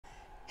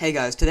Hey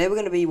guys, today we're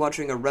going to be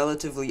watching a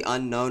relatively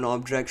unknown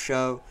object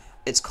show.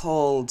 It's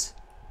called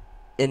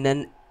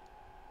Inanimate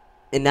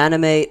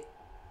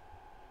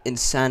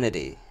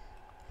Insanity.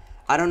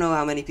 I don't know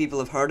how many people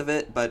have heard of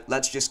it, but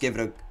let's just give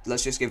it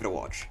a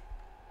watch.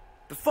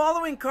 The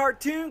following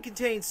cartoon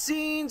contains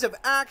scenes of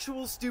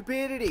actual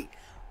stupidity.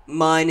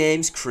 My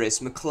name's Chris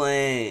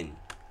McLean.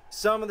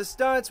 Some of the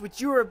stunts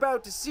which you are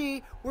about to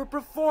see were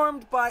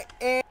performed by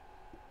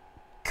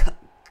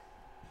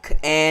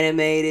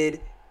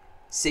animated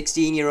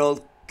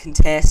 16-year-old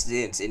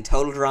contestants in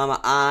Total Drama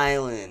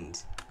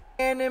Island.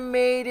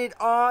 Animated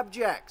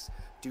objects.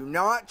 Do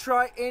not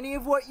try any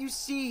of what you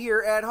see here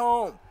at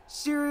home.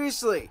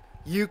 Seriously,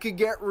 you could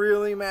get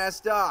really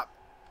messed up.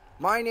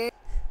 My name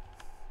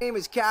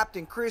is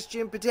Captain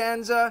Christian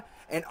Potenza,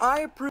 and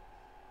I approve.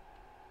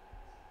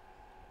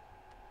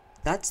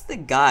 That's the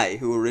guy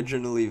who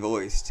originally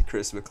voiced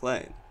Chris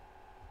McLean.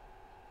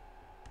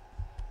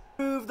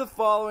 The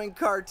following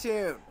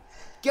cartoon.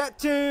 Get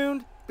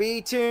tuned,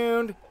 be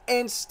tuned,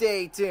 and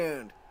stay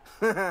tuned.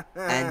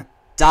 And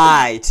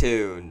die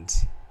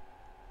tuned.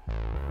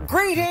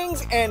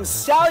 Greetings and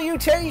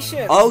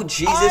salutations. Oh,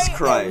 Jesus I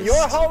Christ. am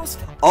your host.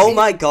 Oh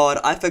my god,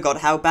 I forgot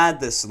how bad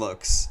this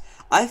looks.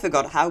 I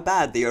forgot how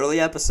bad the early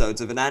episodes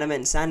of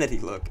Inanimate Insanity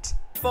looked.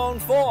 Phone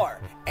 4,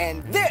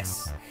 and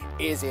this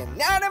is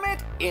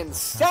Inanimate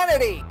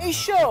Insanity, a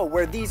show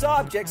where these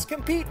objects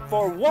compete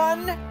for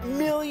 $1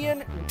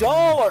 million.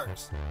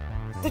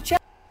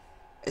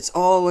 It's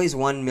always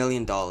 $1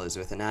 million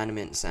with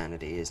Inanimate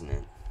Insanity, isn't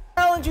it?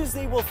 Challenges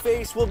they will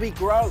face will be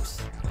gross.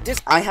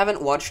 I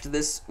haven't watched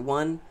this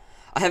one.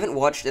 I haven't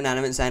watched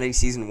Inanimate Insanity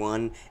Season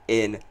 1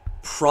 in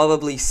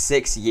probably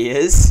 6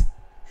 years.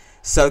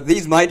 So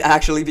these might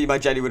actually be my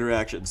genuine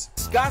reactions.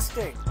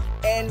 Disgusting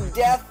and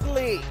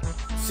deathly.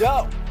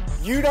 So,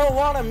 you don't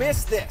want to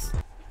miss this.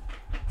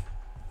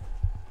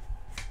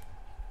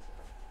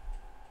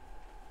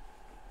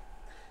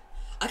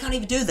 I can't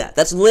even do that.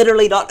 That's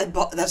literally not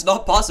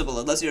possible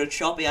unless you're a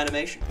choppy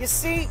animation. You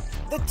see,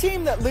 the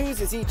team that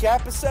loses each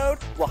episode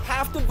will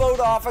have to vote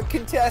off a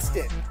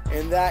contestant,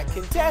 and that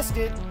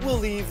contestant will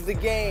leave the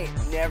game,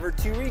 never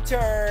to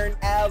return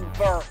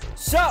ever.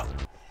 So,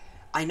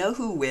 I know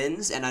who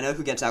wins and I know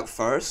who gets out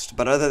first,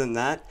 but other than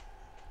that,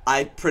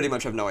 I pretty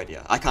much have no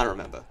idea. I can't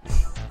remember.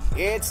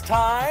 It's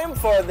time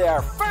for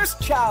their first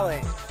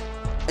challenge.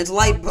 It's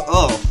like,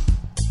 oh.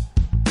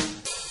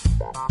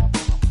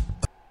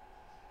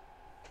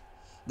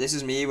 This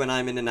is me when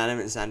I'm in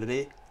Inanimate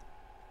Insanity.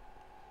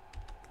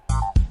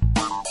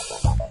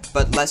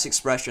 But less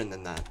expression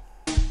than that.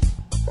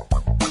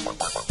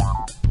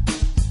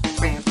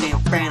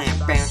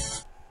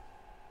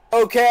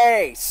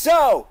 Okay,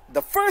 so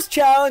the first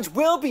challenge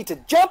will be to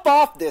jump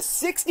off this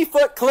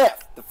 60-foot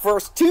cliff. The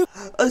first two...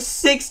 A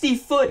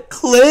 60-foot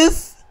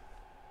cliff?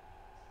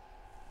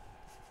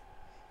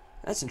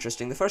 That's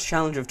interesting. The first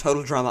challenge of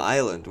Total Drama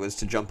Island was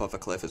to jump off a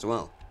cliff as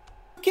well.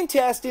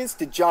 Contestants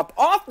to jump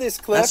off this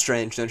cliff. That's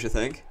strange, don't you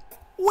think?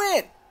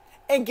 Win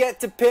and get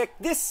to pick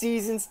this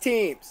season's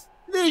teams.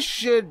 This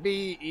should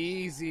be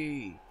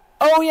easy.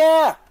 Oh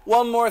yeah,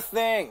 one more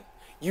thing.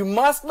 You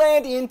must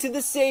land into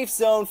the safe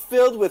zone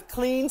filled with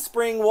clean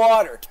spring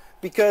water,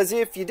 because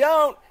if you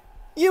don't,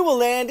 you will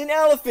land in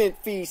elephant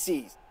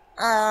feces.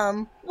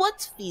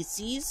 What's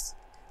feces?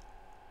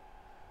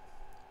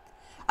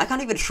 I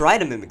can't even try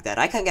to mimic that.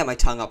 I can't get my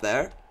tongue up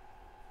there.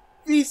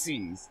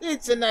 Feces.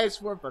 It's a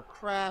nice word for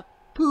crap,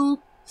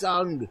 poop,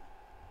 dung.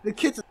 The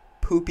kids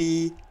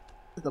Poopy.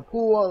 at the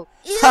pool.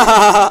 Ew,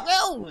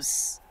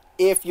 gross!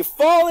 If you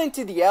fall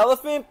into the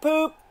elephant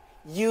poop,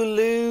 you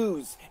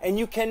lose, and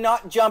you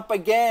cannot jump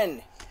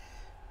again.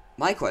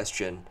 My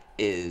question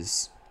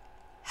is,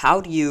 how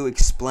do you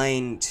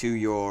explain to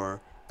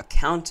your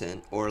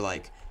accountant or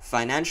like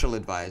financial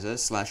advisor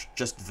 /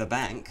 just the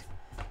bank,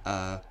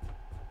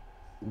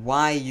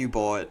 why you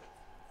bought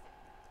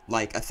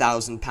like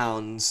 1,000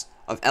 pounds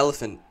of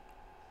elephant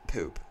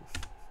poop?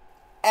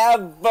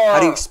 Ever. How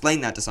do you explain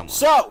that to someone?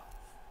 So,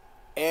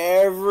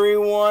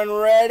 everyone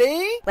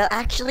ready? Well,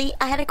 actually,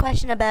 I had a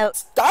question about...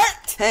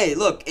 Start! Hey,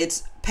 look,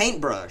 it's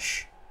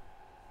paintbrush.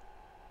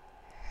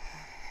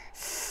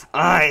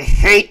 I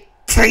hate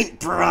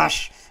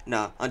paintbrush.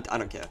 No, I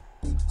don't care.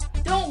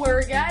 Don't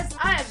worry, guys.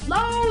 I have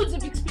loads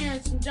of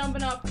experience in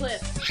jumping off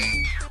cliffs.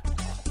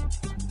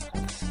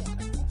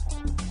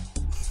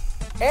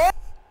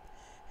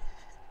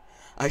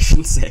 I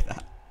shouldn't say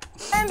that.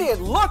 And it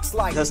looks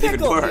like Doesn't even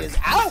Pickle work. is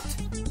out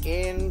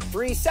in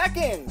 3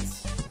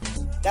 seconds.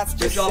 That's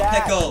Good just job,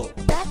 sad. Pickle.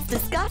 That's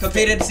disgusting.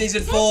 Competed in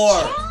season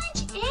 4.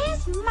 Challenge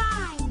is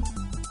mine.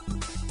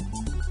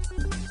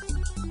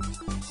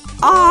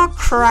 Aw,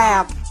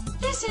 crap.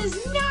 This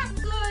is not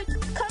good.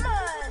 Come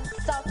on,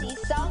 salty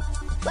salt.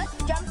 Let's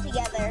jump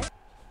together.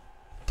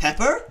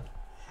 Pepper?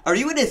 Are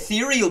you an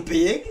ethereal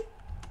being?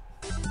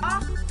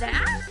 Off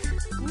that?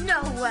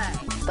 No way.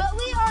 But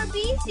we are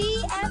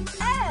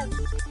BCFF.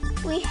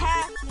 We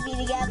have to be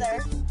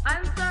together.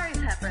 I'm sorry,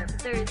 Pepper, but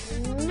there's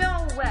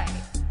no way.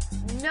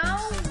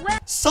 No way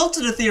Salt's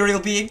an ethereal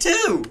being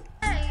too.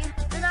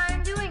 that I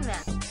am doing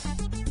that.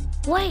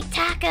 Wait,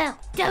 Taco!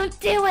 Don't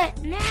do it!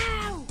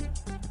 No!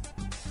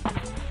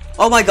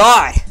 Oh my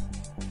god!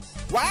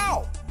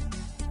 Wow!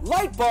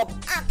 Lightbulb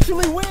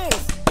actually wins!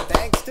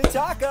 Thanks to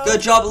Taco!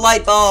 Good job,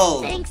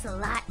 Lightbulb! Thanks a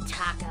lot,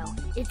 Taco.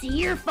 It's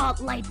your fault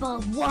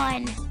Lightbulb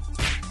won.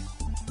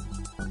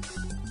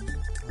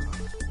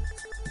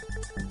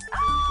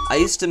 I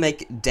used to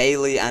make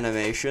daily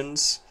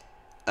animations.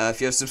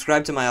 If you're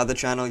subscribed to my other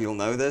channel, you'll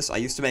know this. I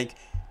used to make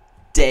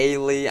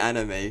daily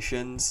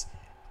animations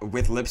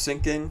with lip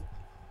syncing.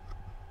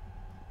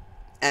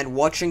 And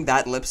watching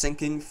that lip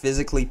syncing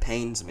physically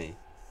pains me.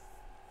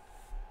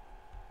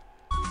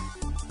 Oh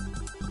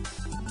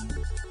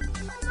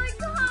my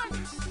god!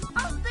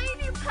 I'll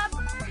save you,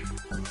 Pepper!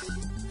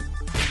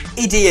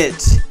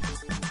 Idiot!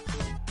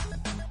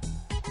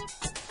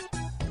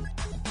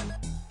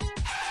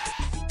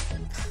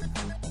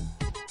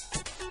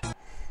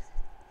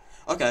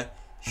 Okay,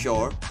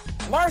 sure.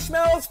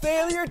 Marshmallow's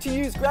failure to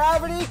use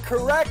gravity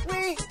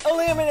correctly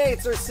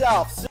eliminates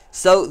herself.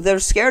 So they're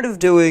scared of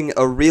doing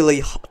a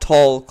really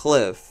tall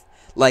cliff,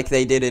 like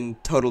they did in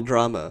Total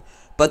Drama,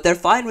 but they're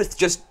fine with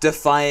just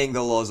defying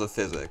the laws of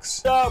physics.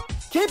 So,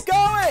 keep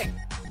going!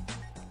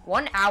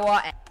 1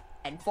 hour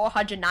and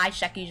 409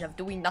 seconds of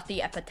doing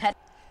nothing at pathetic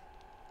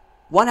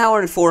 1 hour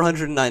and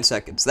 409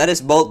 seconds. That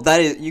is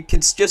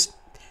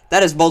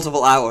that is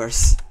multiple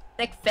hours.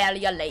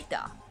 failure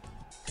later.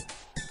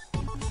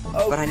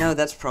 Oh, But I know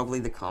that's probably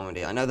the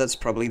comedy. I know that's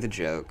probably the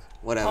joke.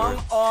 Whatever.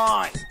 come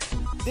on!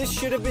 This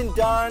should have been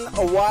done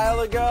a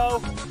while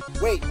ago.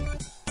 Wait,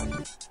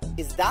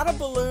 is that a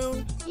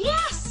balloon?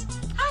 Yes!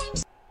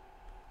 I'm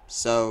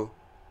So,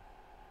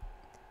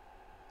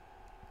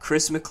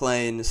 Chris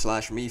McLean /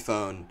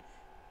 MePhone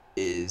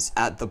is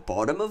at the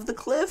bottom of the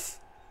cliff?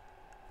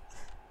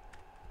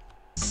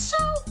 so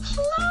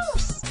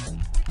close!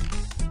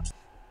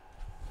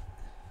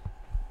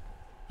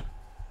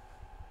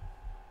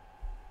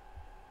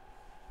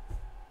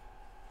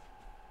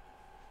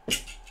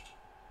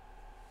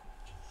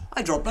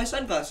 I dropped my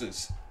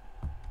sunglasses.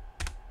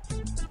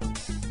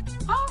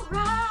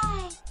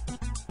 Alright!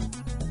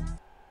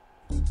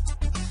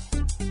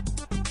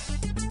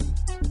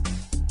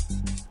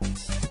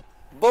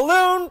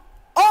 Balloon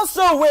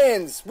also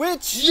wins,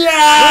 which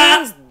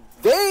means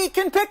they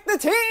can pick the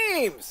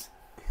teams.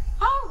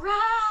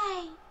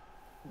 Alright!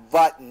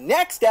 But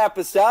next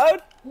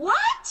episode,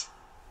 What?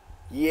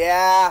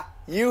 yeah,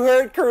 you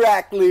heard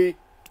correctly.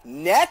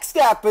 Next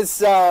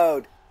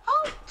episode.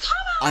 Oh,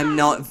 come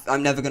on!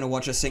 I'm never gonna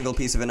watch a single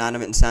piece of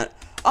inanimate insanity.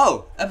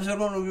 Oh, episode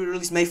 1 will be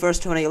released May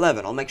 1st,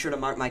 2011. I'll make sure to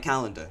mark my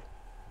calendar.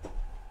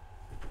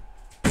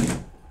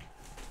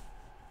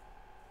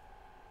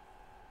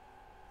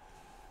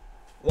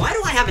 Why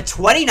do I have a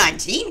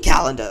 2019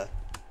 calendar?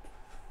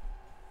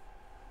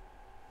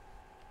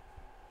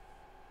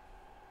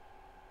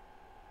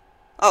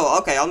 Oh,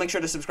 okay, I'll make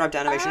sure to subscribe to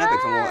Animation Epic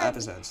for more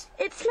episodes.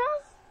 It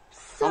smells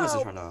Comments are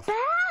so turned off.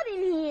 bad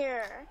in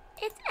here.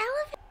 It's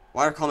elevated.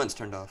 Why are comments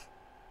turned off?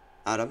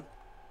 Adam?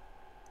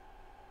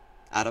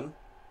 Adam?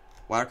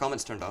 Why are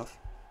comments turned off?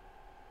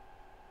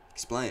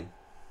 Explain.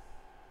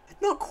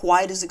 Not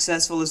quite as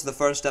successful as the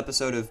first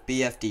episode of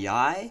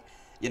BFDI.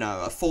 You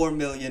know, 4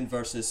 million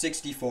versus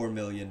 64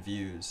 million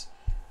views.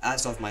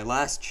 As of my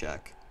last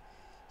check.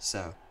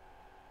 So.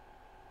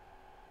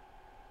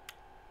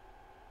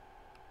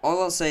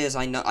 All I'll say is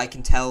I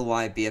can tell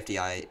why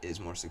BFDI is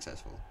more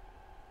successful.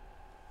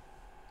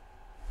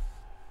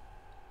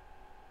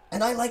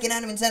 And I like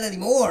Inanimate Insanity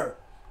more!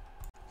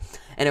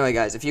 Anyway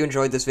guys, if you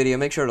enjoyed this video,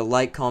 make sure to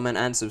like, comment,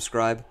 and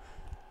subscribe.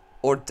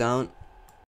 Or don't.